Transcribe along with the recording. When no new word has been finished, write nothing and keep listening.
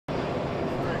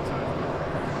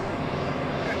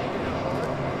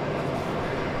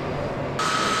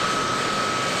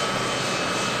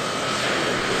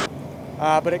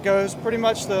but it goes pretty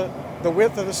much the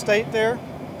width of the state there,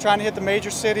 trying to hit the major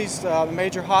cities, the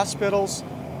major hospitals,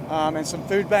 and some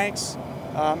food banks,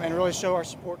 and really show our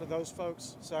support to those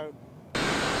folks. So.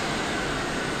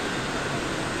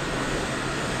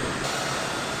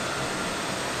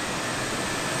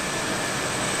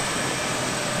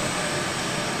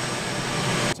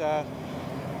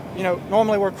 You know,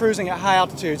 normally we're cruising at high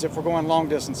altitudes if we're going long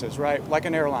distances, right? Like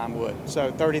an airline would, so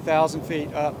 30,000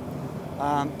 feet up.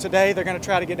 Today they're going to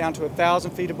try to get down to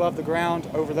 1,000 feet above the ground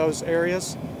over those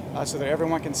areas so that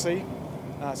everyone can see.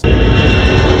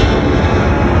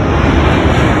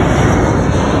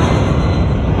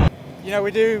 You know, we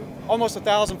do almost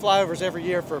 1,000 flyovers every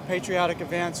year for patriotic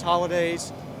events,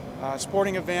 holidays,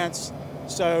 sporting events.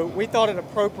 So we thought it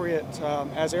appropriate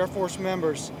as Air Force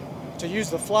members to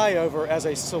use the flyover as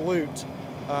a salute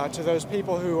to those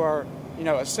people who are, you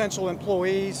know, essential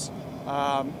employees,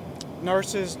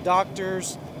 nurses,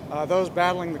 doctors, those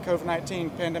battling the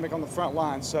COVID-19 pandemic on the front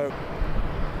lines. So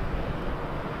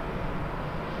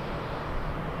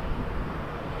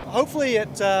hopefully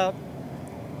it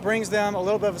brings them a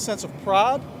little bit of a sense of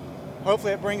pride.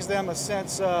 Hopefully it brings them a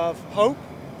sense of hope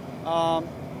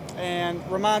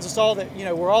and reminds us all that, you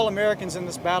know, we're all Americans in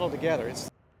this battle together.